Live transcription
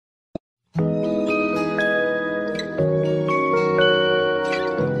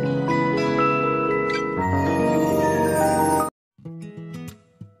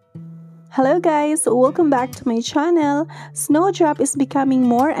Hello guys, welcome back to my channel. Snowdrop is becoming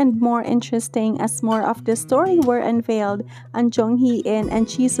more and more interesting as more of the story were unveiled, and JungHaeIn and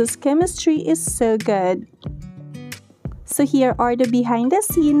Jisoo's chemistry is so good. So here are the behind the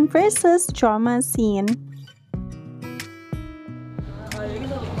scene versus drama scene.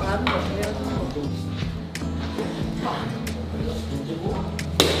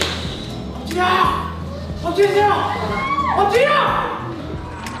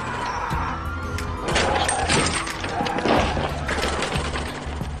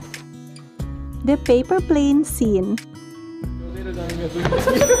 The paper plane scene.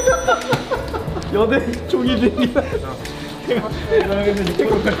 여대 종이들이다.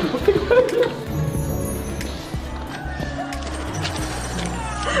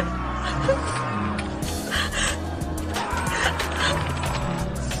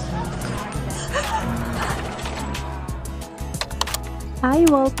 I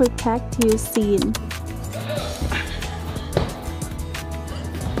will protect you scene.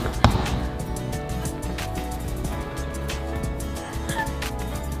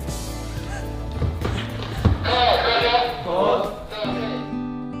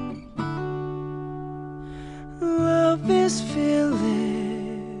 Love is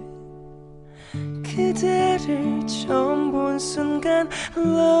feeling 그대를 처음 본 순간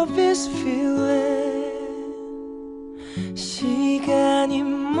Love is feeling 시간이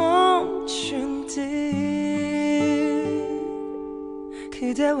멈춘 듯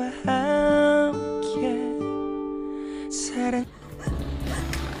그대와 함께 사랑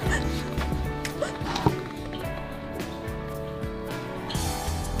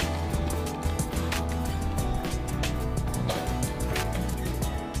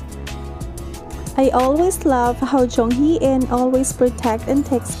I always love how JungHaeIn always protects and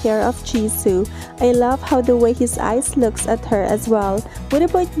takes care of Jisoo. I love how the way his eyes looks at her as well. What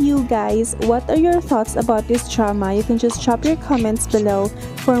about you guys? What are your thoughts about this drama? You can just drop your comments below.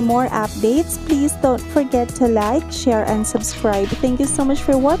 For more updates, please don't forget to like, share, and subscribe. Thank you so much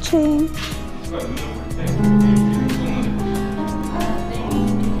for watching.